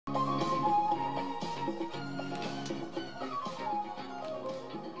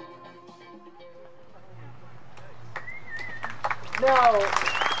Now,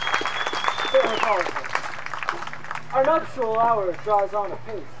 fair Hippolytus, our nuptial hour draws on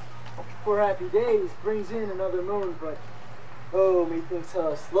apace. 4 happy days brings in another moon, but oh, methinks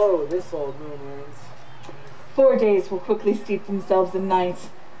how slow this old moon wanes. 4 days will quickly steep themselves in night.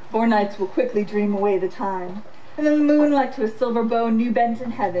 4 nights will quickly dream away the time. And then the moon, like to a silver bow new bent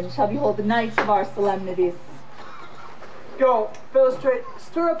in heaven, shall behold the night of our solemnities. Go, Philostrate,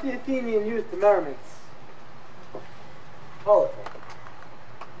 stir up the Athenian youth to merriments. Hippolytus,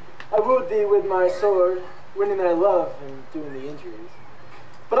 I wooed thee with my sword, winning thy love and doing thee injuries.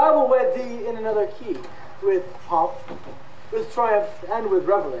 But I will wed thee in another key, with pomp, with triumph, and with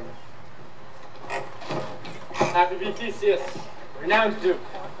reveling. Happy be Theseus, renowned Duke.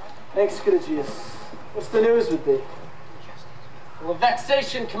 Thanks, good Aegeus. What's the news with thee? Will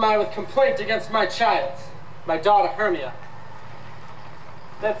vexation come out with complaint against my child, my daughter Hermia.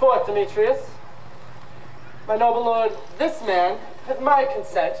 Then forth, Demetrius. My noble lord, this man hath my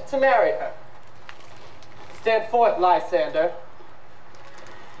consent to marry her. Stand forth, Lysander.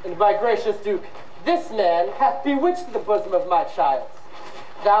 And my gracious Duke, this man hath bewitched the bosom of my child.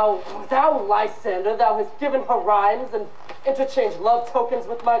 Thou, Lysander, thou hast given her rhymes and interchanged love tokens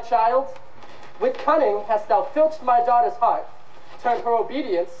with my child. With cunning hast thou filched my daughter's heart, turned her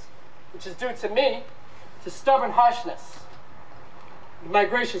obedience, which is due to me, to stubborn harshness. My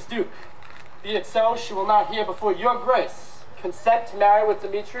gracious Duke, be it so, she will not hear before your grace consent to marry with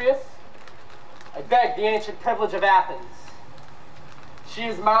Demetrius. I beg the ancient privilege of Athens. She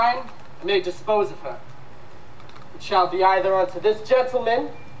is mine, I may dispose of her. It shall be either unto this gentleman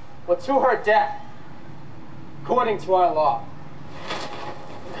or to her death, according to our law.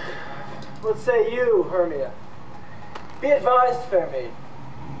 What say you, Hermia? Be advised, fair maid.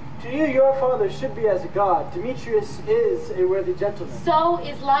 To you, your father should be as a god. Demetrius is a worthy gentleman. So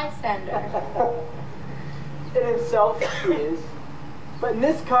is Lysander. In himself, he is. But in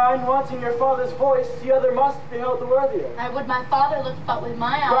this kind, wanting your father's voice, the other must be held the worthier. I would my father looked but with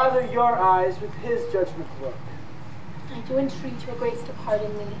my eyes. Rather your eyes with his judgment look. I do entreat your grace to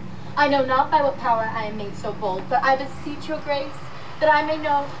pardon me. I know not by what power I am made so bold, but I beseech your grace that I may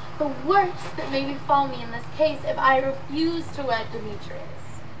know the worst that may befall me in this case if I refuse to wed Demetrius.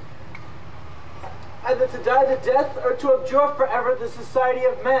 Either to die the death or to abjure forever the society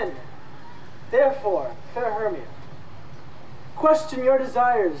of men. Therefore, fair Hermia, question your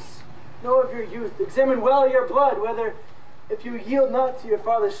desires, know of your youth, examine well your blood, whether, if you yield not to your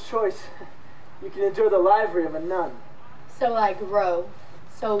father's choice, you can endure the livery of a nun. So I grow,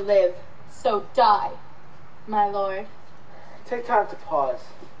 so live, so die, my lord. Take time to pause.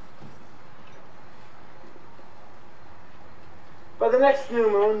 By the next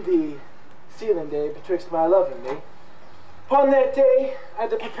new moon, the sealing day betwixt my love and me, upon that day,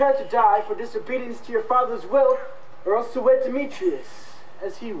 either prepare to die for disobedience to your father's will, or else to wed Demetrius,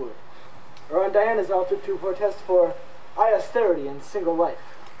 as he would, or on Diana's altar to protest for austerity and single life.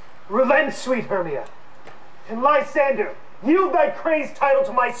 Relent, sweet Hermia, and Lysander, yield thy crazed title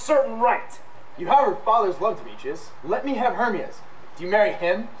to my certain right. You have her father's love, Demetrius. Let me have Hermia's. Do you marry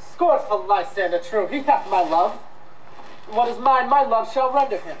him? Scornful Lysander, true, he hath my love. And what is mine, my love shall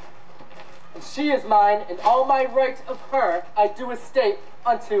render him. And she is mine, and all my right of her I do estate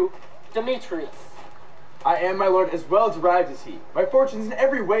unto Demetrius. I am, my lord, as well derived as he. My fortunes in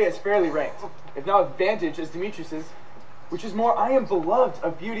every way as fairly ranked, if not advantage as Demetrius's, which is more, I am beloved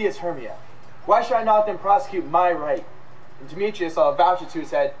of beauteous Hermia. Why should I not then prosecute my right? And Demetrius, I'll vouch it to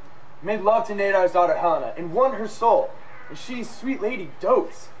his head, made love to Nadar's daughter Helena, and won her soul, and she, sweet lady,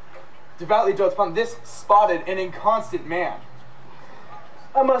 dotes, devoutly dotes upon this spotted and inconstant man.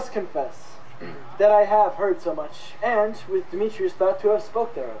 I must confess that I have heard so much, and with Demetrius thought to have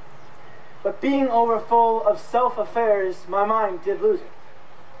spoke thereof. But being overfull of self-affairs, my mind did lose it.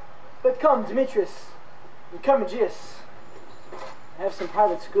 But come, Demetrius, and come, Aegeus, I have some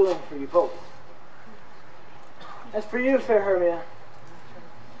private schooling for you both. As for you, fair Hermia,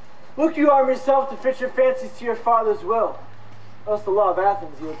 look you arm yourself to fit your fancies to your father's will, else the law of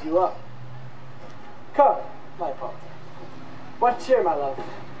Athens yields you up. Come, my father. What cheer, my love?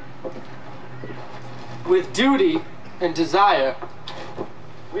 With duty and desire,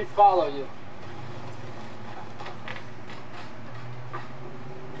 we follow you.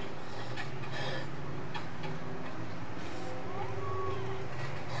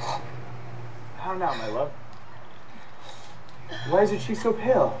 How now, my love? Why is your cheek so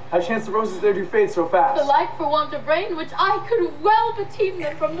pale? How chance the roses there do fade so fast? The like for want of rain, which I could well beteem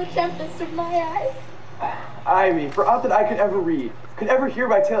them from the tempest of my eyes. Ay me, for aught that I could ever read, could ever hear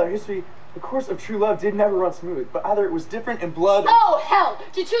by tale or history, the course of true love did never run smooth, but either it was different in blood, Oh, hell!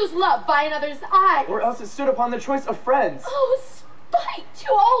 To choose love by another's eyes! or else it stood upon the choice of friends. Oh, late,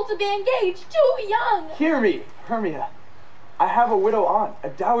 too old to be engaged, too young. Hear me, Hermia. I have a widow aunt, a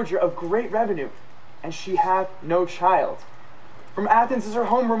dowager of great revenue, and she hath no child. From Athens is her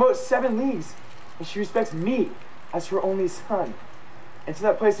home remote 7 leagues, and she respects me as her only son. And to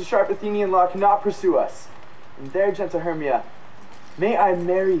that place the sharp Athenian law cannot pursue us. And there, gentle Hermia, may I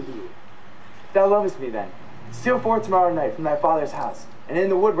marry thee. If thou lovest me then, steal forth tomorrow night from thy father's house, and in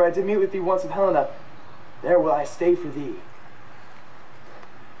the wood where I did meet with thee once with Helena, there will I stay for thee.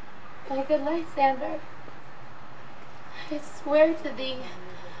 My good Lysander, I swear to thee,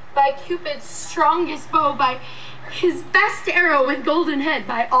 by Cupid's strongest bow, by his best arrow with golden head,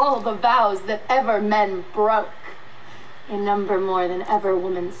 by all the vows that ever men broke, in number more than ever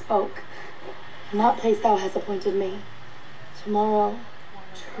woman spoke, in that place thou hast appointed me, tomorrow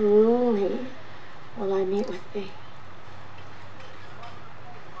truly will I meet with thee.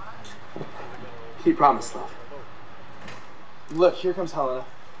 Keep promise, love. Look, here comes Helena.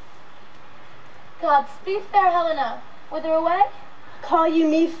 Godspeed, fair Helena. Whither away? Call you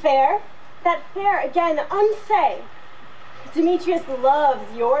me fair? That fair again unsay. Demetrius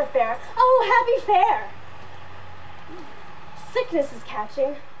loves your fair. Oh, happy fair! Sickness is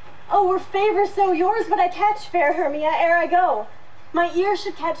catching. Oh, were favor so yours, but I catch, fair Hermia, ere I go. My ear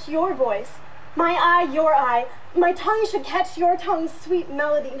should catch your voice, my eye your eye, my tongue should catch your tongue's sweet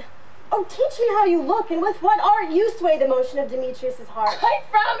melody. Oh, teach me how you look, and with what art you sway the motion of Demetrius's heart. I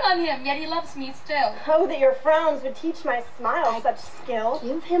frown on him, yet he loves me still. Oh, that your frowns would teach my smile such skill.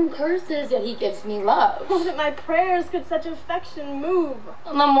 Give him curses, yet he gives me love. Oh, that my prayers could such affection move.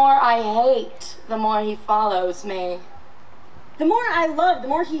 The more I hate, the more he follows me. The more I love, the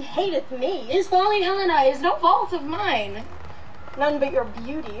more he hateth me. His folly, Helena, is no fault of mine. None but your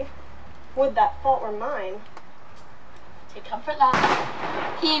beauty. Would that fault were mine. Take comfort, love.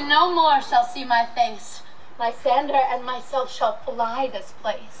 He no more shall see my face. Lysander and myself shall fly this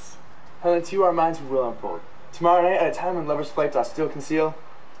place. Helena, to you our minds we will unfold. Tomorrow night, at a time when lovers' flight doth still conceal,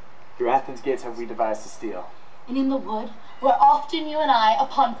 through Athens' gates have we devised to steal. And in the wood, where often you and I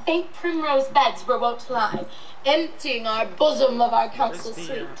upon faint primrose beds were wont to lie, emptying our bosom of our counsel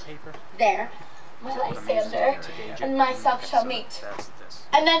sweet, there my Lysander and myself shall meet.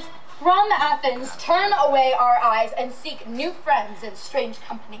 And thence from Athens turn away our eyes and seek new friends in strange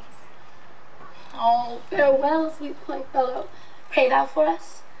companies. Oh, farewell, sweet playfellow. Pray thou for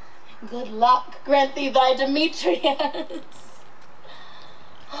us. Good luck grant thee thy Demetrius.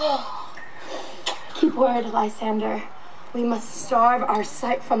 Oh, keep word, Lysander. We must starve our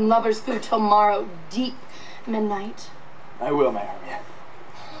sight from lovers' food till morrow, deep midnight. I will, my Hermia.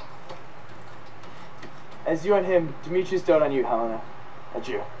 As you on him, Demetrius dote on you, Helena.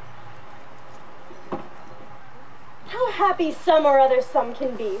 Adieu. How happy some or other some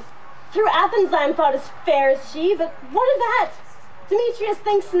can be. Through Athens I am thought as fair as she, but what of that? Demetrius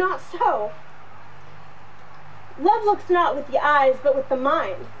thinks not so. Love looks not with the eyes, but with the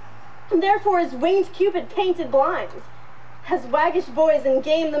mind, and therefore is winged Cupid painted blind. As waggish boys in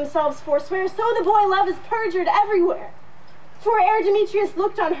game themselves forswear, so the boy love is perjured everywhere. For ere Demetrius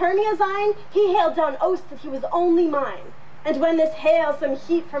looked on Hermia's eyne, he hailed down oaths that he was only mine. And when this hail some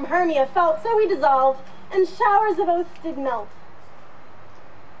heat from Hermia felt, so he dissolved, and showers of oaths did melt.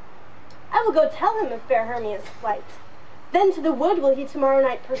 I will go tell him of fair Hermia's flight. Then to the wood will he tomorrow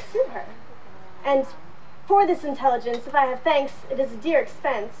night pursue her. And for this intelligence, if I have thanks, it is a dear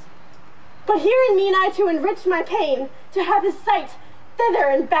expense. But herein mean I to enrich my pain, to have his sight thither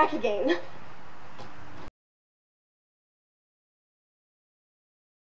and back again.